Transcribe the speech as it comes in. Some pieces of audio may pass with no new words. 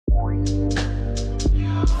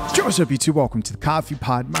What's up, YouTube? Welcome to the Coffee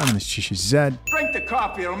Pod. My name is Chisha Zed. Drink the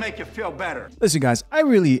coffee, it'll make you feel better. Listen, guys, I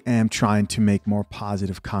really am trying to make more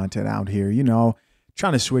positive content out here, you know,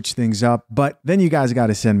 trying to switch things up, but then you guys got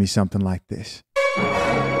to send me something like this.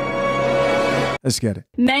 Let's get it.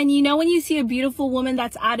 Men, you know when you see a beautiful woman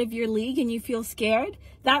that's out of your league and you feel scared?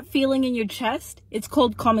 That feeling in your chest, it's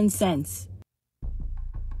called common sense.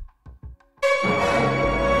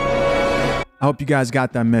 I hope you guys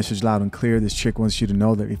got that message loud and clear. This chick wants you to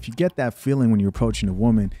know that if you get that feeling when you're approaching a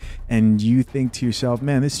woman and you think to yourself,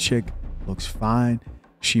 man, this chick looks fine,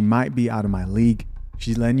 she might be out of my league,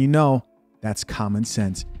 she's letting you know that's common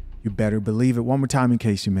sense. You better believe it. One more time in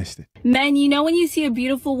case you missed it. Men, you know when you see a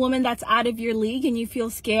beautiful woman that's out of your league and you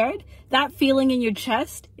feel scared? That feeling in your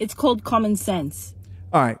chest, it's called common sense.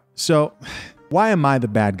 All right, so why am I the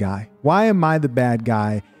bad guy? Why am I the bad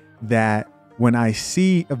guy that when I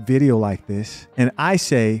see a video like this and I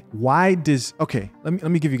say, why does, okay, let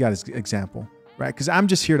me give you guys an example, right? Because I'm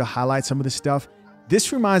just here to highlight some of this stuff.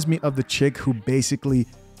 This reminds me of the chick who basically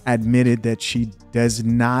admitted that she does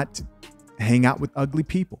not hang out with ugly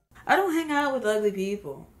people. I don't hang out with ugly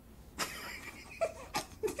people.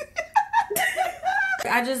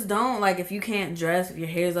 I just don't. Like, if you can't dress, if your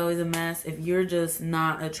hair's always a mess, if you're just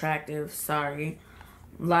not attractive, sorry.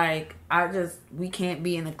 Like, we can't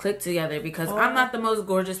be in a clique together because I'm not the most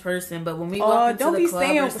gorgeous person, but when we walk into the club or something.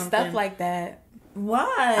 Don't be saying stuff like that.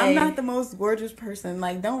 Why? I'm not the most gorgeous person.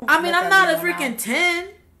 Like, don't. I mean, I'm not a freaking 10.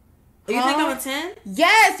 You think I'm a 10?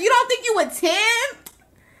 Yes. You don't think you a 10?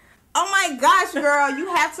 Oh my gosh, girl.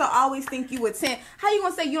 You have to always think you a 10. How you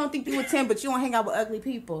gonna say you don't think you a 10, but you don't hang out with ugly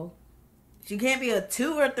people? You can't be a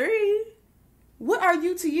 2 or 3. What are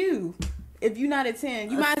you to you? If you're not a 10,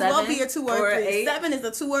 you might as well be a 2 or 3. 8. 7 is a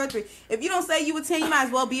 2 or 3. If you don't say you a 10, you might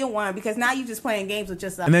as well be a 1 because now you're just playing games with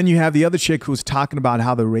yourself. And then you have the other chick who's talking about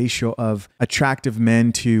how the ratio of attractive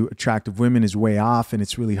men to attractive women is way off and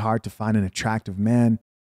it's really hard to find an attractive man.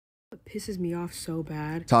 What pisses me off so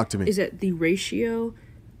bad, talk to me, is that the ratio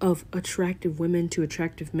of attractive women to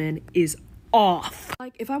attractive men is off.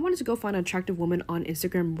 Like, if I wanted to go find an attractive woman on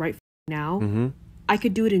Instagram right now, I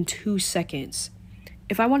could do it in 2 seconds.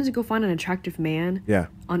 If I wanted to go find an attractive man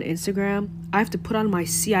on Instagram, I have to put on my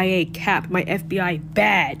CIA cap, my FBI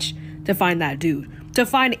badge to find that dude, to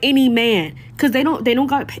find any man, because they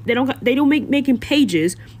don't make making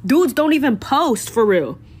pages. Dudes don't even post for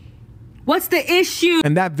real. What's the issue?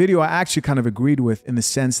 And that video I actually kind of agreed with in the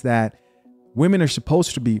sense that women are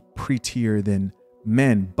supposed to be prettier than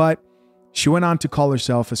men, but she went on to call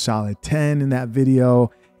herself a solid 10 in that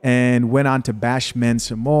video and went on to bash men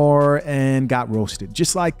some more and got roasted.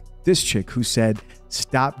 Just like this chick who said,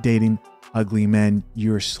 stop dating ugly men.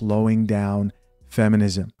 You're slowing down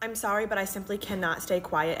feminism. I'm sorry, but I simply cannot stay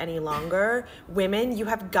quiet any longer. Women, you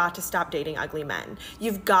have got to stop dating ugly men.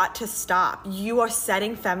 You've got to stop. You are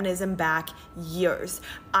setting feminism back years.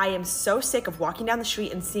 I am so sick of walking down the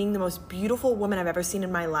street and seeing the most beautiful woman I've ever seen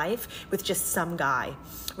in my life with just some guy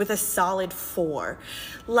with a solid 4.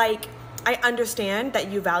 Like, I understand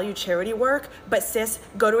that you value charity work, but sis,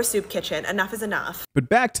 go to a soup kitchen. Enough is enough. But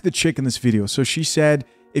back to the chick in this video. So she said,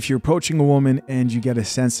 if you're approaching a woman and you get a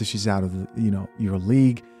sense that she's out of your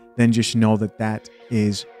league, then just know that that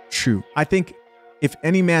is true. I think if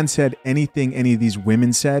any man said anything any of these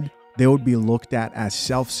women said, they would be looked at as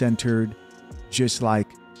self-centered, just like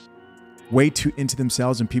way too into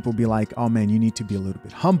themselves, and people be like, oh man, you need to be a little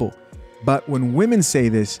bit humble. But when women say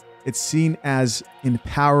this, it's seen as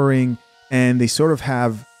empowering, and they're sort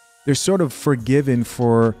of forgiven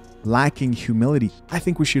for lacking humility. I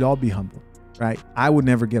think we should all be humble, right? I would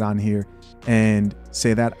never get on here and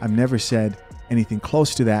say that. I've never said anything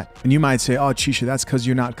close to that. And you might say, oh, Chisha, that's because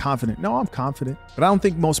you're not confident. No, I'm confident. But I don't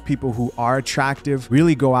think most people who are attractive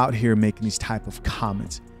really go out here making these type of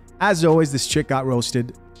comments. As always, this chick got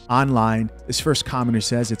roasted online. This first commenter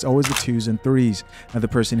says, it's always the 2s and 3s. Another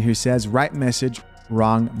person here says, right message,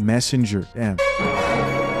 wrong messenger. Damn.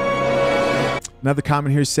 Another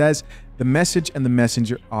comment here says, the message and the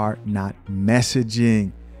messenger are not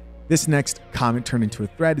messaging. This next comment turned into a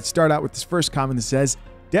thread. It started out with this first comment that says,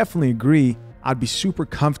 definitely agree. I'd be super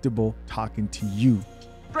comfortable talking to you.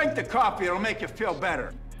 Drink the coffee, it'll make you feel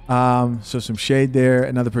better. So some shade there.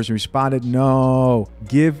 Another person responded, no,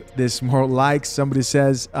 give this more likes. Somebody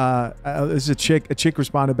says, this is a chick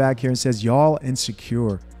responded back here and says, y'all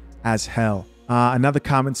insecure as hell. Another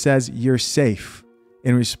comment says, you're safe.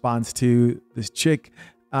 In response to this chick,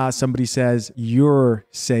 somebody says, you're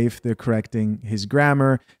safe. They're correcting his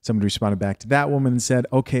grammar. Somebody responded back to that woman and said,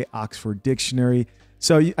 okay, Oxford Dictionary.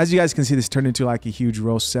 So as you guys can see, this turned into like a huge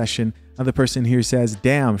roast session. Another person here says,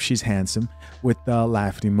 damn, she's handsome, with the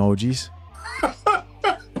laughing emojis.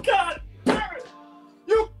 God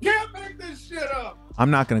I'm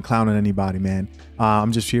not going to clown on anybody, man.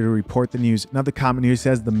 I'm just here to report the news. Another comment here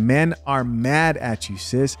says, the men are mad at you,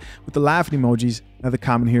 sis, with the laughing emojis. Another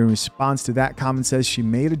comment here in response to that comment says, she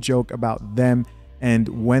made a joke about them,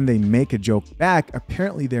 and when they make a joke back,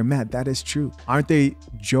 apparently they're mad. That is true. Aren't they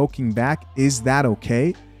joking back? Is that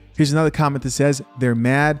okay? Here's another comment that says, they're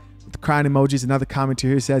mad with the crying emojis. Another commenter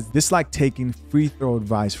here says, this like taking free throw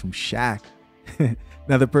advice from Shaq.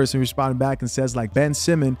 Another person responded back and says, like Ben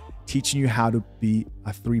Simmons teaching you how to be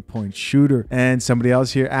a three-point shooter. And somebody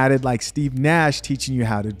else here added, like Steve Nash teaching you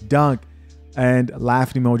how to dunk. And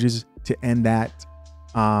laughing emojis to end that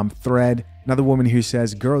thread. Another woman here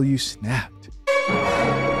says, girl, you snapped.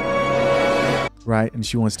 Right? And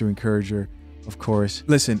she wants to encourage her, of course.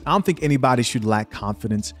 Listen, I don't think anybody should lack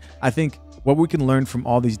confidence. I think what we can learn from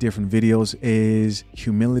all these different videos is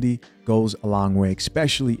humility goes a long way,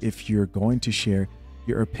 especially if you're going to share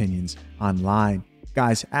your opinions online.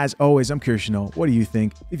 Guys, as always, I'm curious to know, what do you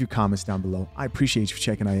think? Leave your comments down below. I appreciate you for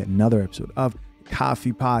checking out yet another episode of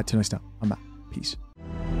Coffee Pod. Till next time, I'm out. Peace.